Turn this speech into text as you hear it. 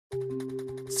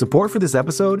Support for this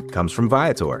episode comes from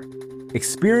Viator.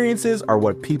 Experiences are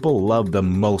what people love the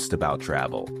most about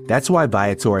travel. That's why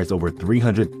Viator has over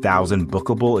 300,000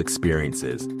 bookable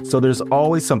experiences, so there's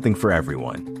always something for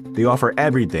everyone. They offer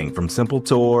everything from simple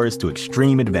tours to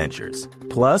extreme adventures.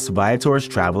 Plus, Viator's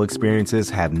travel experiences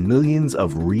have millions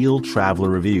of real traveler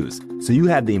reviews, so you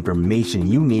have the information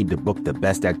you need to book the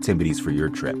best activities for your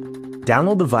trip.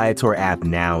 Download the Viator app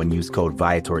now and use code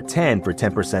Viator10 for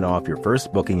 10% off your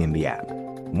first booking in the app.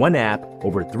 One app,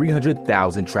 over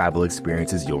 300,000 travel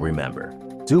experiences you'll remember.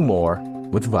 Do more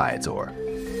with Viator.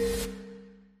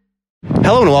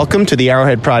 Hello and welcome to the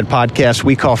Arrowhead Pride podcast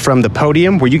we call From the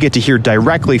Podium, where you get to hear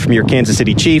directly from your Kansas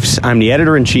City Chiefs. I'm the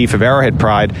editor-in-chief of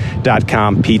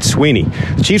ArrowheadPride.com, Pete Sweeney.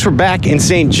 The Chiefs were back in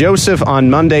St. Joseph on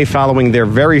Monday following their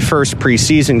very first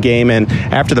preseason game, and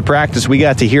after the practice, we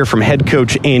got to hear from head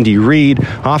coach Andy Reid,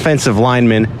 offensive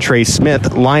lineman Trey Smith,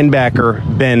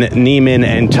 linebacker Ben Niemann,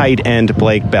 and tight end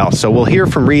Blake Bell. So we'll hear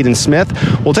from Reid and Smith.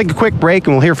 We'll take a quick break,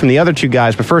 and we'll hear from the other two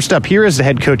guys. But first up, here is the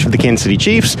head coach of the Kansas City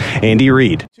Chiefs, Andy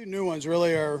Reid. Two new ones really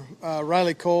are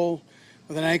Riley Cole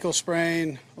with an ankle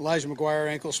sprain, Elijah McGuire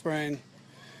ankle sprain.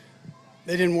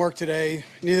 They didn't work today.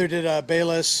 Neither did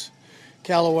Bayless,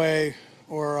 Callaway,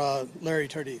 or Larry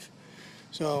Tardif.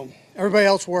 So everybody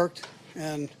else worked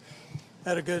and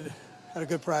had a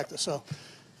good practice. So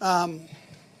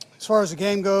as far as the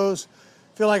game goes,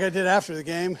 I feel like I did after the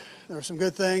game. There were some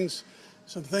good things,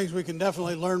 some things we can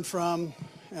definitely learn from,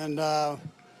 and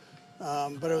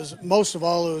but it was, most of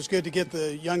all, it was good to get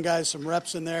the young guys some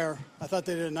reps in there. I thought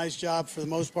they did a nice job for the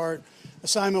most part,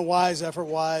 assignment-wise,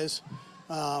 effort-wise,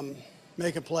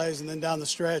 making plays, and then down the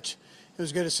stretch, it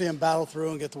was good to see them battle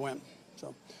through and get the win.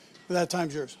 So, for that,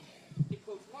 time's yours. Hey,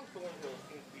 Coach, Juan Thornhill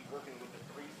seems to be working with the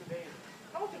threes today.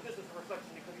 How much of this is a reflection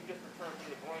because he just returned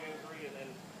from the groin injury, and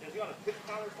is he on a tip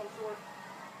count or some sort?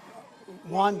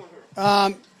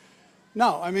 Juan?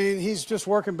 No, I mean, he's just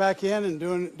working back in and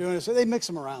doing it. So they mix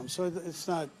him around, so it's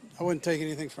not. I wouldn't take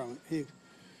anything from it.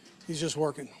 He's just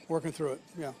working through it.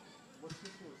 Yeah. What's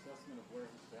your assessment of where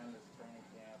he's been this training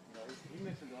camp? You know, he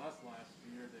mentioned to us last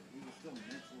year that he was still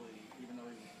mentally, even though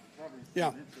he was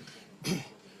recovering. Yeah.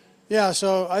 Yeah.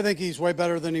 So I think he's way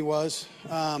better than he was,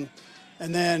 and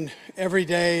then every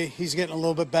day he's getting a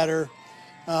little bit better,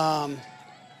 and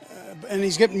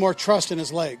he's getting more trust in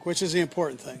his leg, which is the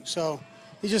important thing. So.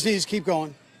 He just needs to keep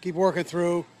going, keep working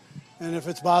through, and if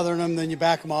it's bothering him, then you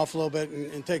back him off a little bit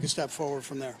and take a step forward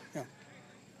from there. Yeah.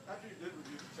 After you did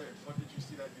review the tapes, what did you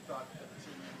see that you thought that the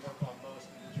team needed to work on most,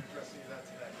 and did you address any of that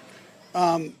today?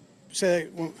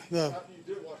 After you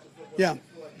did watch the film, what did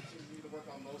you feel like the team needed to work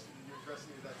on most, and did you address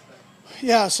any of that today?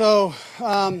 Yeah, so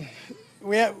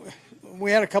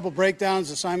we had a couple breakdowns,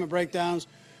 assignment breakdowns.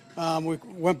 We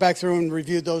went back through and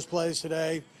reviewed those plays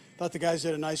today. Thought the guys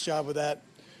did a nice job with that.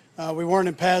 We weren't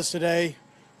in pads today,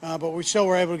 but we still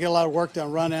were able to get a lot of work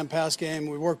done, run and pass game.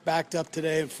 We worked backed up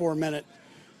today in 4 minute,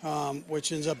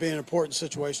 which ends up being important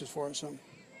situations for us. So.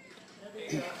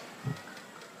 Andy, I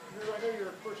know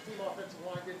your first team offensive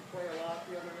line didn't play a lot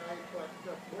the other night, but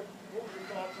what were your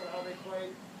thoughts on how they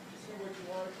played? Did you see what you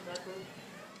wanted from that group?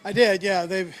 I did, yeah.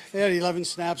 They had 11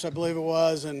 snaps, I believe it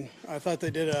was, and I thought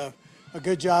they did a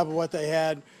good job of what they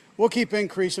had. We'll keep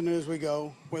increasing it as we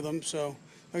go with them, so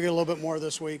I'll get a little bit more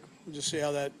this week. We'll just see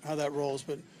how that rolls,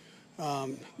 but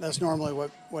that's normally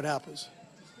what happens. Do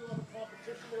you still have a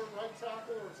competition there at right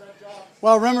tackle, or is that job?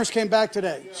 Well, Rimmers came back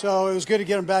today, so it was good to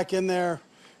get him back in there,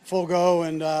 full go,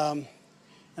 and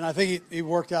I think he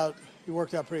worked out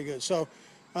pretty good. So,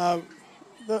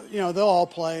 they'll all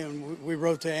play, and we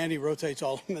rotate. Andy rotates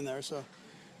all of them in there, so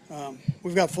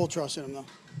we've got full trust in him though. Do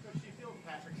you feel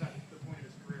Patrick's at the point of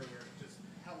his career where just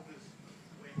health is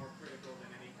way more critical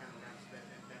than any kind of reps and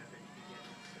benefit he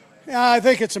begins? Yeah, I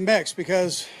think it's a mix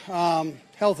because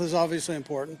health is obviously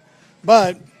important,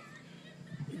 but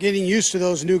getting used to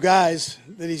those new guys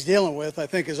that he's dealing with, I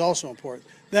think, is also important.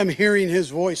 Them hearing his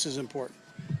voice is important.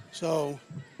 So,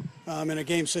 in a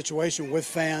game situation with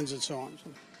fans and so on.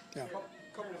 So, yeah.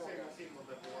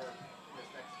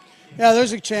 Yeah,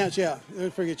 there's a chance. Yeah, there's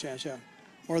a pretty good chance. Yeah,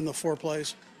 more than the 4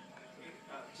 plays.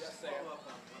 Just follow up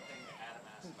on one thing that Adam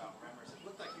asked about Remmers. It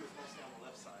looked like he was mostly on the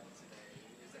left side today.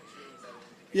 Is that true?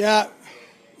 Yeah,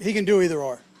 he can do either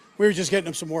or. We were just getting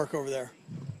him some work over there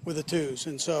with the twos,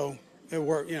 and so it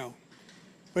worked,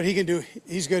 But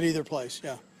he's good either place,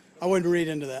 yeah. I wouldn't read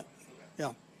into that,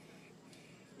 yeah.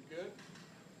 Good?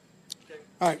 Okay.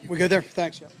 All right, we good there?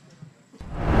 Thanks, yeah.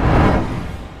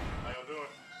 How y'all doing?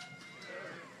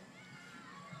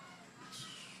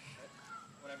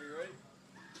 Whenever you're ready.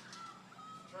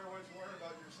 Trey, what did you learn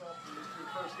about yourself in your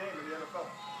first game in the NFL?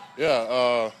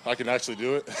 Yeah, I can actually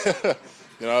do it.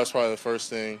 That's probably the first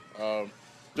thing.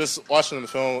 Just watching the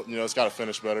film, it's got to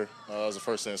finish better. That was the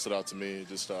first thing that stood out to me.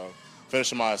 Just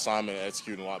finishing my assignment and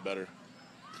executing a lot better.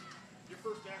 Your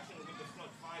first action with the front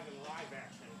five in live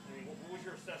action. I mean, what was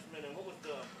your assessment, and what was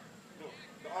the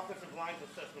offensive line's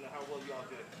assessment of how well y'all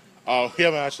did? We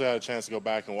haven't actually had a chance to go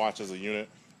back and watch as a unit,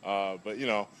 but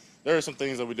there are some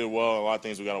things that we did well, and a lot of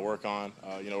things we got to work on.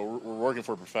 We're working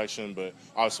for perfection, but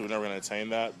obviously we're never going to attain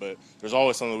that. But there's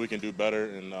always something we can do better,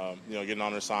 and getting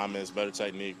on our assignments, better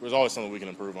technique. There's always something we can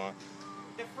improve on.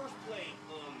 That first play,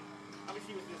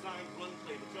 obviously was designed run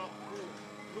play, but y'all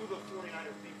blew the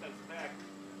 49ers defense back.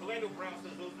 Orlando Brown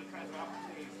says those are the kinds of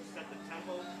opportunities to set the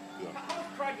tempo. Yeah. How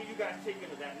much pride do you guys take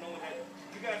into that, knowing that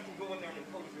you guys can go in there and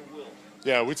impose your will?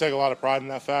 Yeah, we take a lot of pride in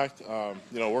that fact.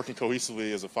 Working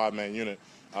cohesively as a five-man unit.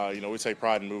 We take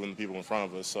pride in moving the people in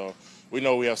front of us. So we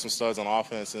know we have some studs on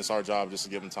offense, and it's our job just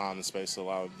to give them time and space to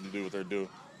allow them to do what they're doing.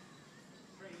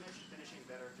 Trey, you mentioned finishing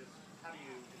better. Just how do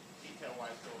you,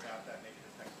 detail-wise, go about that maybe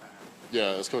this next time out?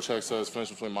 Yeah, as Coach Heck says, finish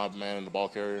between my man and the ball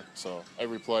carrier. So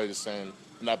every play, just staying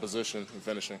in that position and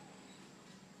finishing.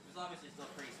 There's obviously still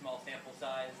a pretty small sample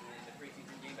size in the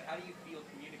preseason game, but how do you feel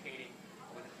communicating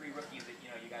with the three rookies that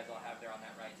you guys all have there on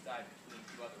that right side between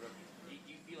two other rookies? Do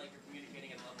you feel like you're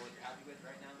communicating at a level that you're happy with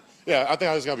right now? Yeah, I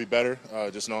think I just got to be better,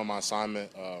 just knowing my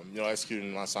assignment,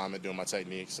 executing my assignment, doing my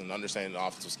techniques, and understanding the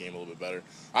offensive scheme a little bit better.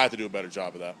 I have to do a better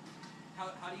job of that. How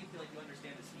do you feel like you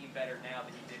understand the scheme better now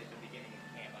than you did at the beginning of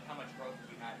camp? Like, how much growth have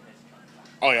you had in this chunk of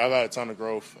time? Oh, yeah, I've had a ton of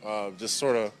growth. Just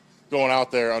sort of going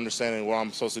out there, understanding what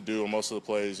I'm supposed to do on most of the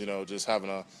plays, just having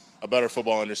a better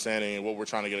football understanding and what we're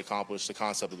trying to get accomplished, the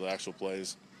concept of the actual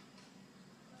plays.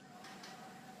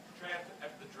 Trey,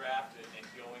 after the draft and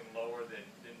going lower than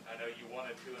I know you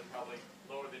wanted to, and probably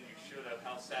lower than you should have,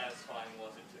 how satisfying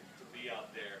was it to be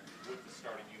out there with the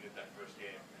starting unit that first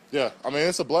game? Yeah, I mean,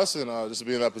 it's a blessing just to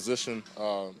be in that position.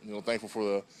 Thankful for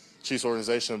the Chiefs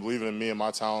organization believing in me and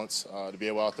my talents to be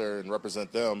able out there and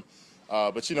represent them.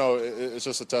 But it's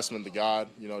just a testament to God,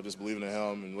 just believing in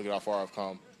Him and look at how far I've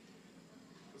come.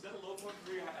 Was that a low point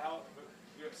for you? How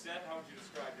you're upset? How would you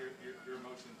describe your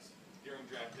emotions during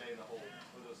draft day and the whole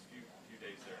of those few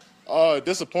days there?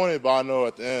 Disappointed, but I know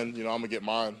at the end, I'm gonna get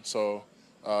mine. So,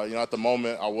 at the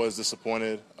moment, I was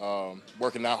disappointed.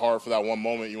 Working that hard for that one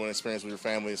moment you want to experience with your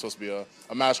family, it's supposed to be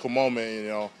a magical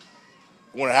moment.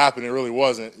 When it happened, it really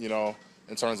wasn't.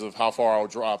 In terms of how far I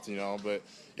dropped. But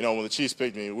when the Chiefs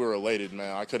picked me, we were elated,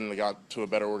 man. I couldn't have got to a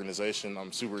better organization.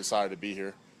 I'm super excited to be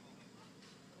here.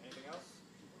 Anything else?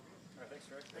 All right, thanks,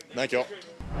 Trey. Thank y'all.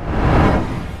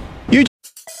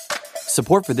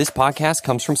 Support for this podcast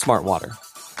comes from Smartwater.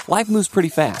 Life moves pretty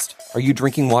fast. Are you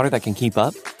drinking water that can keep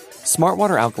up?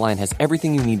 Smartwater Alkaline has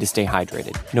everything you need to stay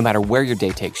hydrated, no matter where your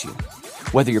day takes you.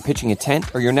 Whether you're pitching a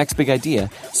tent or your next big idea,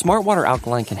 Smartwater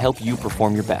Alkaline can help you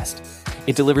perform your best.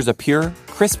 It delivers a pure,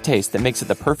 crisp taste that makes it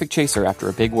the perfect chaser after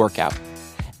a big workout.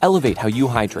 Elevate how you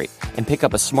hydrate and pick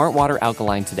up a Smartwater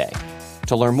Alkaline today.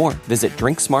 To learn more, visit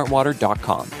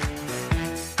drinksmartwater.com.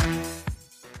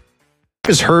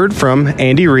 Is heard from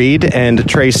Andy Reid and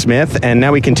Trey Smith, and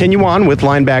now we continue on with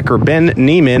linebacker Ben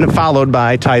Niemann, followed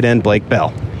by tight end Blake Bell.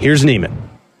 Here's Niemann.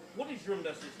 What is your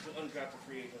message to undrafted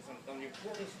free agents on the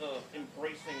importance of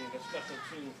embracing the special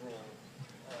teams role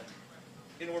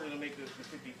in order to make this the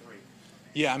 53?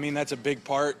 Yeah, I mean, that's a big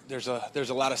part. There's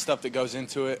a lot of stuff that goes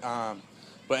into it.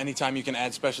 But anytime you can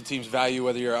add special teams value,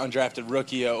 whether you're an undrafted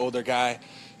rookie, an older guy,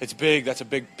 it's big. That's a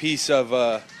big piece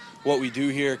of what we do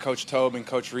here. Coach Tobe and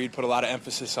Coach Reid put a lot of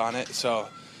emphasis on it. So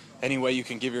any way you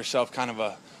can give yourself kind of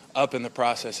a up in the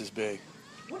process is big.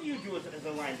 What do you do as a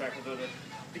linebacker, though,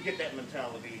 to get that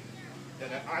mentality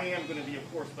that I am going to be a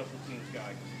core special teams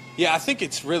guy? Yeah, I think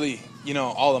it's really,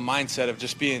 all the mindset of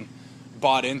just being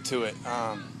bought into it.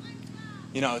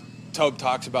 Tobe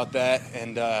talks about that,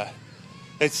 and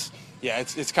it's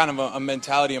kind of a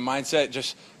mentality, a mindset,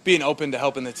 just being open to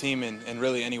helping the team in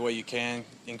really any way you can,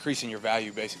 increasing your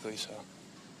value, basically. So.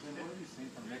 And what have you seen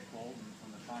from Nick Bolton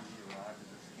from the time he arrived at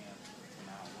this camp to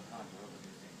now? What kind of growth have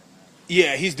you seen from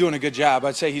that? Yeah, he's doing a good job.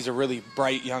 I'd say he's a really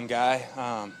bright young guy.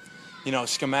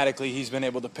 Schematically, he's been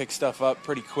able to pick stuff up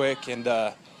pretty quick, and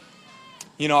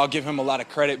I'll give him a lot of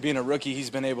credit. Being a rookie,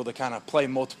 he's been able to kind of play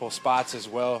multiple spots as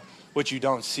well, which you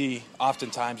don't see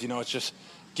oftentimes. It's just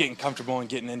getting comfortable and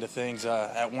getting into things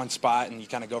at one spot, and you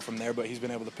kind of go from there. But he's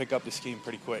been able to pick up the scheme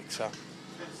pretty quick. So.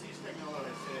 Steve Spagnuolo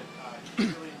has said he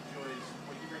really enjoys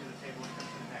what you bring to the table when it comes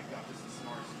to the neck up. This is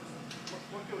smart.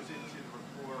 What goes into the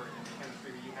rapport and the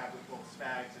chemistry that you have with both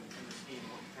Spags and the scheme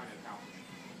and what you're trying to accomplish?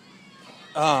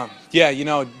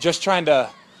 Just trying to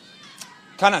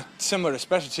kind of similar to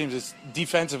special teams. It's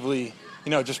defensively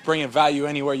just bringing value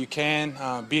anywhere you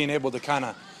can, being able to kind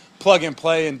of plug and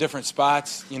play in different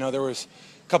spots. There was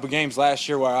a couple games last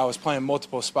year where I was playing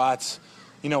multiple spots,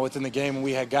 within the game, and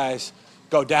we had guys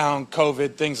go down,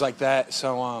 COVID, things like that.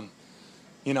 So,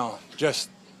 just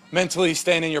mentally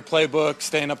staying in your playbook,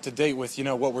 staying up to date with,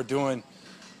 what we're doing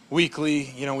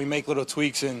weekly. We make little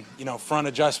tweaks in, front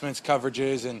adjustments,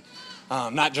 coverages, and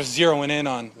not just zeroing in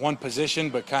on one position,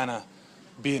 but kind of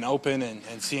being open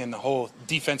and seeing the whole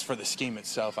defense for the scheme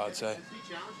itself, I would say. Has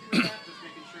he challenged you with that? Just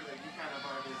making sure that you kind of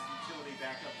are this utility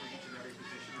backup for each and every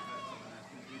position? Is that something that's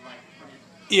going to be like from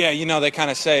you? Yeah, they kind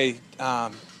of say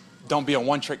don't be a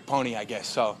one-trick pony, I guess.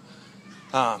 So,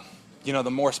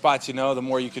 the more spots the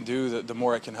more you can do, the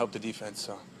more it can help the defense.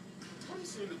 So. What do you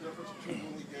see the difference between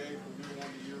Willie Gay from year one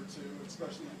to year two,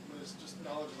 especially when it's just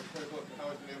knowledge of the playbook and how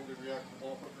he's been able to react to the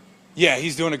ball quicker? Yeah,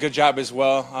 he's doing a good job as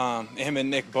well. Him and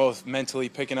Nick both mentally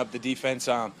picking up the defense.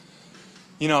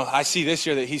 I see this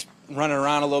year that he's running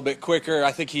around a little bit quicker.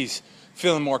 I think he's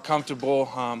feeling more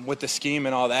comfortable with the scheme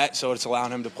and all that, so it's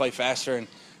allowing him to play faster, and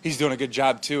he's doing a good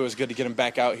job too. It was good to get him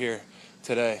back out here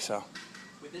today. So.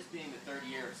 With this being the third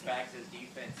year of Spags'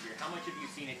 defense here, how much have you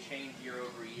seen it change year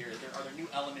over year? Are there new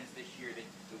elements this year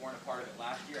that weren't a part of it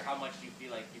last year? How much do you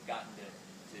feel like you've gotten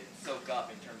to soak up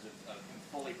in terms of him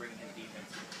fully bringing his defense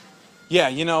here?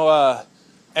 Yeah,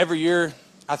 every year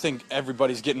I think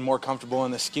everybody's getting more comfortable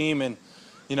in the scheme, and,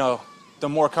 the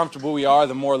more comfortable we are,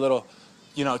 the more little,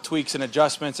 tweaks and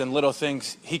adjustments and little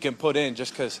things he can put in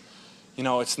just because,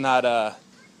 it's not a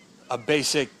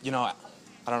basic, I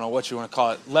don't know what you want to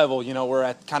call it, level. We're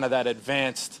at kind of that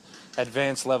advanced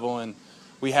level, and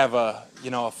we have a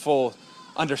full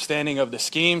understanding of the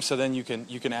scheme, so then you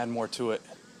can add more to it.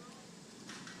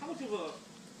 How much of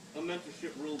a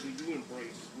mentorship role do you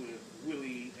embrace with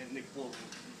Willie and Nick Bolton?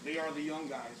 They are the young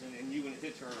guys, and you and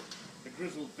Hitch are the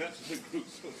grizzled vets of the group,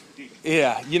 so to speak.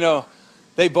 Yeah,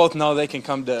 they both know they can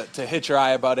come to Hitch or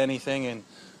I about anything,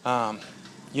 and,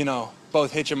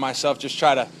 both Hitch and myself just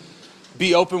try to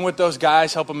be open with those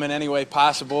guys, help them in any way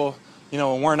possible.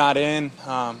 When we're not in,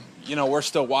 we're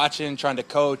still watching, trying to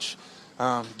coach,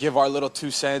 give our little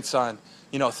 2 cents on,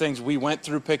 things we went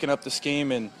through picking up the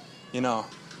scheme and,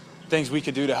 things we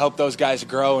could do to help those guys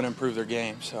grow and improve their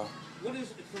game. So. What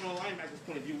is, from a linebacker's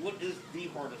point of view, what is the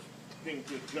hardest thing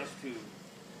to adjust to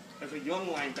as a young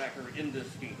linebacker in this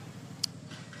scheme?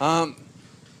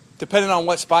 Depending on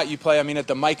what spot you play, at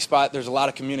the Mike spot, there's a lot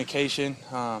of communication.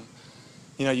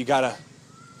 You got to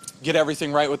get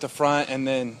everything right with the front, and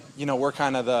then, we're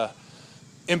kind of the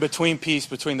in-between piece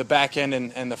between the back end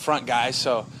and the front guys.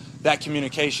 So that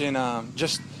communication,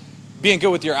 just being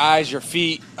good with your eyes, your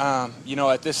feet,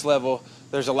 at this level,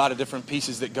 there's a lot of different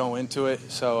pieces that go into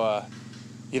it. So,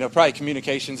 probably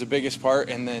communication's the biggest part,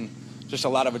 and then just a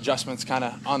lot of adjustments kind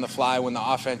of on the fly when the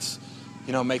offense,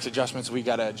 makes adjustments we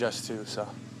got to adjust to. So.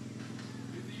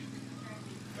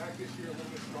 Back this year a little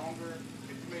bit stronger. Have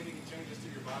you made any changes to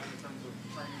your body in terms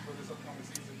of training for this upcoming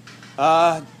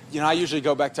season? I usually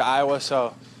go back to Iowa,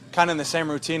 so kind of in the same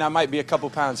routine. I might be a couple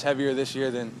pounds heavier this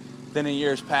year than in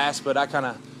years past, but I kind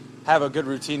of have a good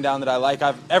routine down that I like.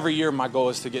 Every year my goal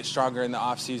is to get stronger in the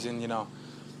off season,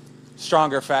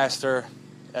 stronger, faster,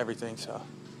 everything. So.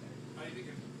 How do you think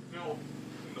it felt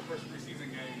in the first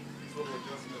preseason game, these little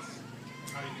adjustments?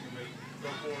 How do you think it may go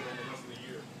forward over the rest of the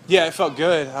year? Yeah, it felt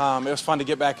good. It was fun to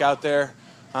get back out there.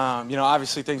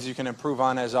 Obviously things you can improve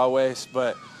on as always,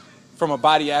 but from a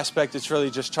body aspect, it's really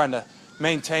just trying to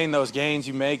maintain those gains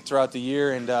you make throughout the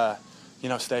year and,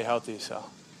 stay healthy. So.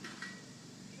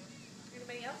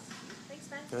 Anybody else? Thanks,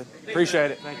 Ben. Good.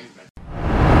 Appreciate it. Thank you.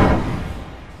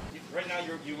 Right now,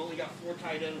 you've only got 4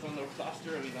 tight ends on the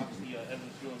roster. Obviously,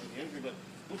 Evans dealing with the injury, but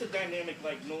with a dynamic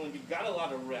like Nolan, you've got a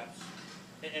lot of reps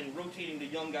and rotating the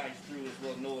young guys through as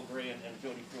well, Noah Gray and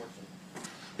Jody Fortson.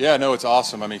 Yeah, no, it's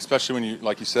awesome. Especially when you,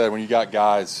 like you said, when you got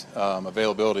guys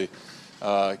availability,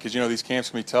 because these camps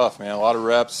can be tough, man. A lot of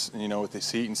reps, with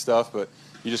this heat and stuff, but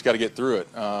you just got to get through it.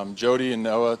 Jody and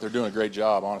Noah, they're doing a great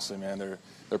job, honestly, man.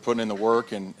 They're putting in the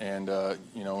work, and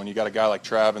when you got a guy like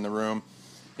Trav in the room,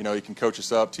 he can coach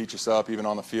us up, teach us up, even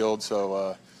on the field.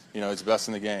 So, it's the best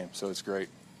in the game, so it's great.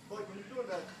 Like when you're doing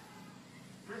that,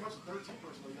 pretty much a 13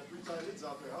 person, you got 3 tight ends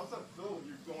out there. How's that feel when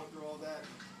you're going through all that?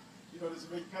 Does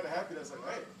it make you kind of happy that's like,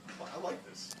 hey, I like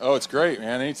this? Oh, it's great,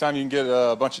 man. Anytime you can get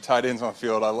a bunch of tight ends on the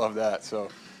field, I love that. So,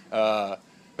 but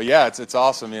yeah, it's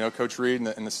awesome. Coach Reid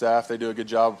and the staff, they do a good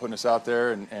job of putting us out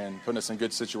there and putting us in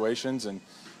good situations. And,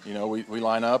 we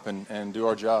line up and do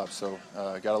our job. So,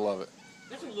 got to love it.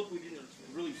 That's a look we didn't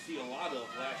really see a lot of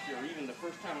last year, or even the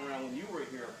first time around when you were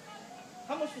here.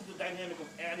 How much is the dynamic of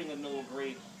adding a Noah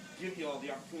Gray give you all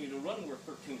the opportunity to run more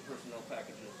 13 personnel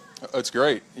packages? It's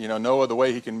great. Noah, the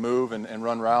way he can move and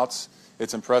run routes,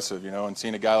 it's impressive, and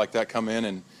seeing a guy like that come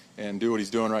in and do what he's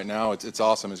doing right now, it's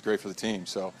awesome. It's great for the team.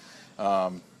 So,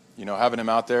 having him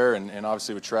out there and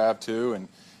obviously with Trav too,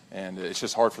 and it's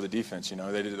just hard for the defense. They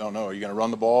don't know. Are you going to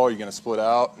run the ball? Are you going to split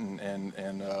out and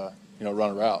run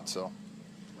a route? So.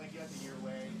 Like you had the year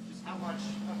away, just how much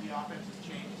of the offense has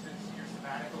changed since your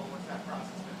sabbatical? What's that process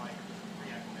been like?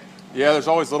 Yeah, there's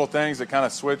always little things that kind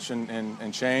of switch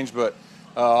and change, but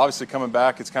obviously coming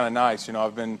back, it's kind of nice.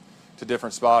 I've been to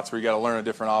different spots where you got to learn a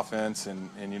different offense, and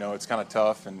it's kind of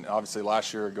tough. And obviously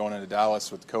last year going into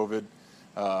Dallas with COVID,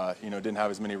 didn't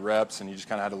have as many reps, and you just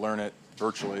kind of had to learn it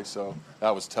virtually. So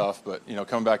that was tough. But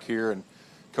coming back here, and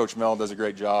Coach Mel does a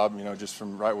great job. Just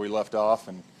from right where we left off,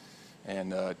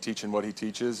 and teaching what he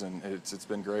teaches, and it's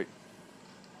been great.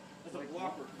 As a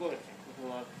blocker, go ahead.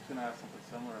 Well, I was going to ask something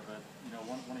similar, but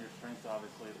one of your strengths,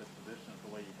 obviously, at this position is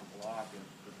the way you can block, and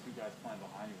the two guys playing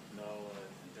behind you with Noah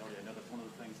and Jody. I know that's one of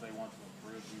the things they want to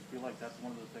improve. Do you feel like that's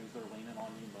one of the things they're leaning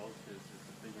on you most is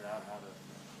to figure out how to,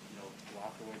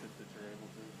 block the way that you're able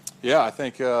to? Yeah, I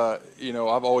think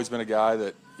I've always been a guy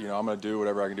that I'm going to do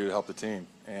whatever I can do to help the team,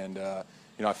 and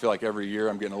I feel like every year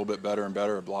I'm getting a little bit better and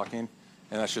better at blocking,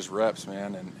 and that's just reps,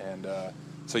 man, and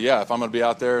so, yeah, if I'm going to be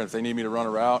out there and if they need me to run a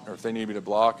route or if they need me to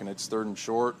block and it's 3rd and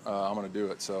short, I'm going to do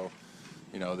it. So,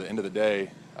 at the end of the day,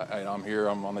 I'm here,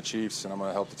 I'm on the Chiefs, and I'm going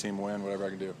to help the team win whatever I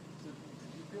can do. So,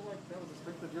 did you feel like that was a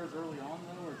strength of yours early on,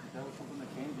 though, or that was something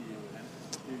that came to you in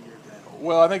a few years in?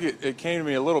 Well, I think it came to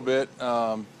me a little bit.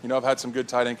 I've had some good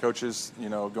tight end coaches,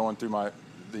 going through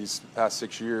these past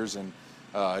 6 years, and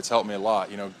it's helped me a lot.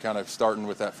 Kind of starting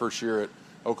with that first year at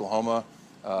Oklahoma.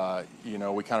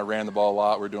 We kind of ran the ball a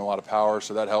lot. We were doing a lot of power,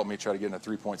 so that helped me try to get in a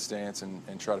 3-point stance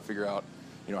and try to figure out,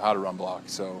 how to run block.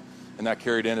 So, and that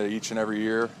carried into each and every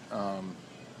year,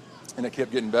 and it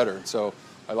kept getting better. So,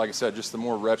 like I said, just the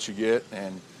more reps you get,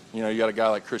 and you got a guy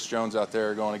like Chris Jones out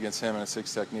there going against him in a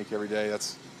 6 technique every day.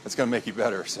 That's going to make you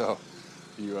better. So,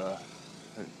 you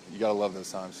got to love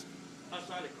those times.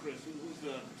 Outside of Chris, who's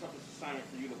the toughest assignment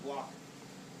for you to block?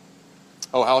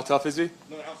 Oh, how tough is he?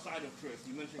 No, outside of Chris.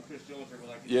 You mentioned Chris Jones.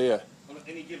 Yeah. On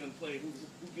any given play, who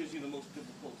gives you the most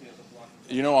difficulty as a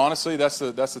blocker? Honestly, that's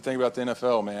the thing about the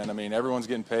NFL, man. I mean, everyone's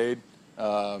getting paid,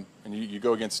 and you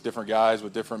go against different guys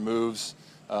with different moves.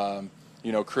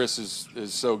 Chris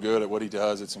is so good at what he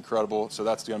does. It's incredible. So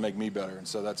that's going to make me better, and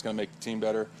so that's going to make the team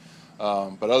better.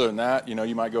 But other than that,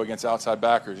 you might go against outside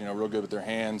backers, real good with their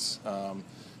hands.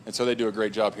 And so they do a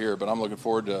great job here. But I'm looking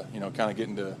forward to, kind of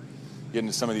getting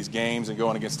to some of these games and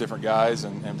going against different guys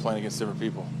and playing against different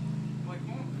people. Like,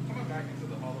 coming back into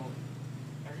the huddle,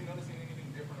 have you noticed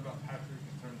anything different about Patrick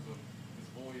in terms of his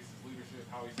voice, his leadership,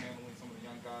 how he's handling some of the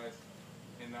young guys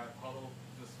in that huddle?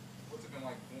 Just what's it been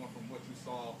like going from what you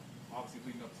saw, obviously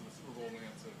leading up to the Super Bowl win,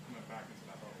 to coming back into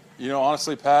that huddle?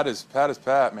 Honestly, Pat is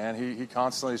Pat, man. He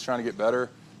constantly is trying to get better.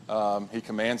 He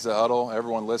commands the huddle.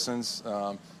 Everyone listens.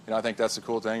 I think that's the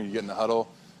cool thing. You get in the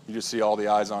huddle, you just see all the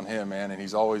eyes on him, man, and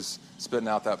he's always spitting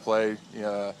out that play.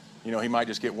 He might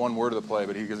just get one word of the play,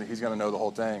 but he's going to know the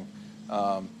whole thing.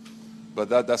 But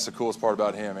that's the coolest part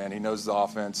about him, man. He knows the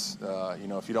offense.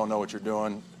 If you don't know what you're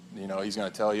doing, he's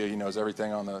going to tell you. He knows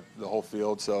everything on the whole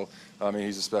field. So,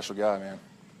 he's a special guy, man.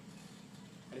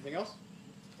 Anything else?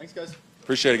 Thanks, guys.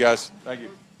 Appreciate it, guys. Thank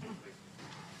you.